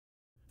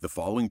The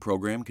following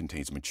program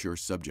contains mature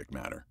subject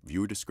matter.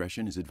 Viewer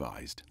discretion is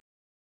advised.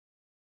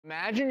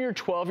 Imagine your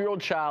 12-year-old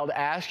child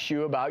asks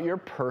you about your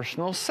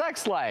personal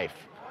sex life.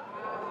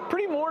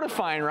 Pretty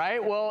mortifying,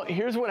 right? Well,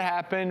 here's what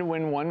happened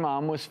when one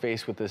mom was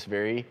faced with this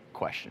very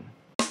question.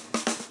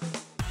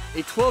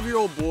 A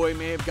 12-year-old boy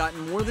may have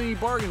gotten more than he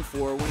bargained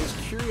for when his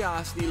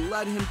curiosity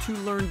led him to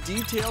learn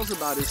details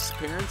about his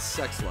parents'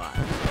 sex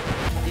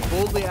life. He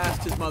boldly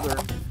asked his mother,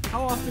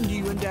 "How often do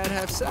you and Dad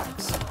have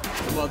sex?"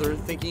 The mother,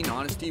 thinking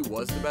honesty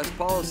was the best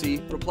policy,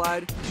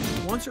 replied,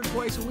 "Once or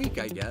twice a week,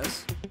 I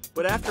guess."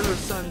 But after her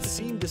son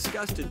seemed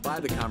disgusted by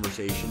the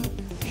conversation,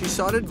 she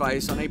sought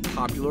advice on a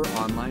popular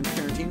online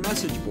parenting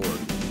message board.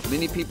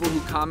 Many people who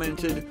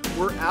commented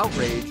were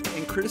outraged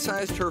and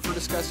criticized her for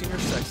discussing her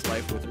sex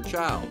life with her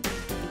child,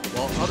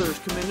 while others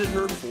commended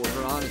her for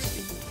her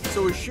honesty.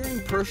 So is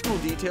sharing personal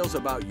details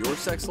about your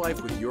sex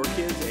life with your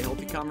kids a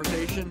healthy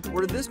conversation,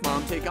 or did this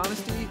mom take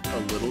honesty a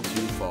little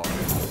too far?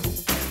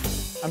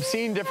 I'm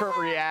seeing different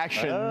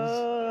reactions.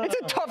 It's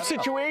a tough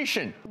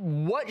situation.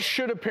 What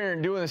should a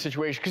parent do in this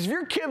situation? Because if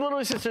your kid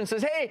literally sits there and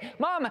says, "Hey,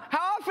 Mom,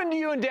 how often do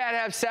you and Dad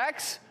have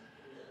sex?"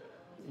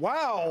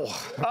 Wow.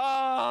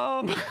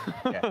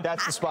 Yeah,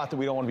 that's the spot that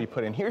we don't want to be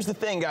put in. Here's the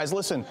thing, guys.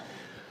 Listen,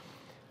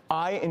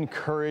 I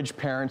encourage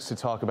parents to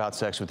talk about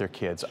sex with their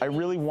kids. I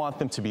really want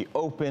them to be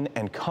open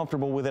and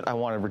comfortable with it. I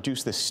want to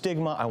reduce the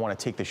stigma. I want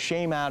to take the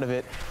shame out of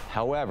it.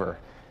 However,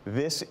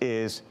 this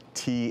is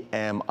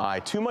TMI.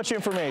 Too much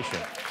information.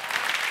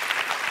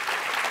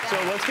 So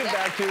let's get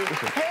back to,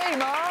 "Hey,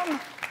 Mom,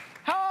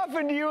 how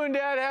often do you and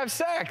Dad have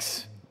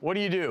sex?" What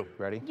do you do?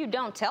 Ready? You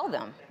don't tell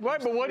them.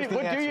 Right, but what do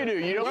you do?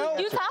 You don't. Well,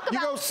 You talk about you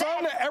go,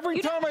 "Son, sex. every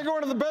time I go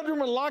into the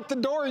bedroom and lock the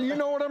door, you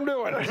know what I'm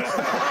doing."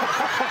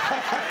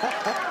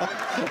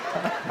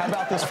 How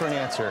about this for an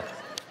answer?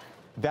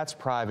 That's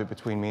private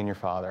between me and your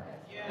father.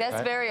 That's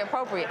right? very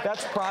appropriate.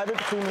 That's private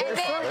between me and And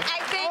your then father.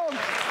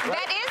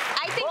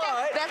 I think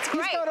that's he's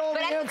great. got all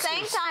But the at the same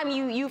answers. time,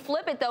 you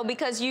flip it though,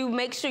 because you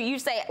make sure you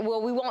say,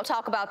 "Well, we won't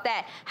talk about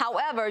that."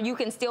 However, you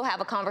can still have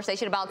a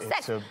conversation about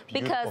sex. a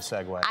beautiful Because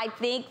segue. I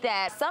think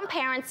that some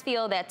parents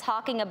feel that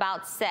talking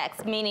about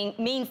sex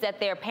means that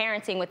they're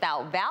parenting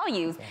without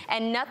values,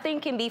 and nothing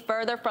can be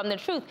further from the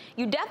truth.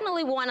 You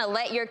definitely want to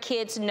let your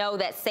kids know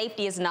that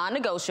safety is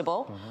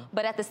non-negotiable,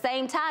 but at the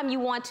same time, you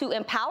want to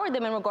empower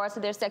them in regards to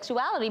their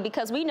sexuality,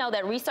 because we know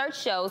that research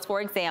shows,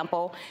 for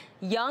example,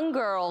 young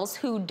girls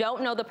who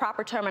don't know the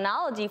proper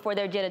terminology for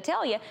their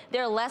genitalia,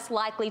 they're less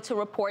likely to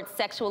report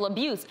sexual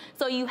abuse.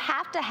 So you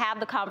have to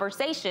have the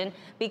conversation,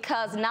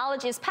 because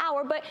knowledge is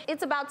power, but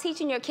it's about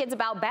teaching your kids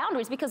about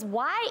boundaries, because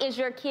why is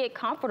your kid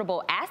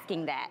comfortable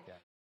asking that?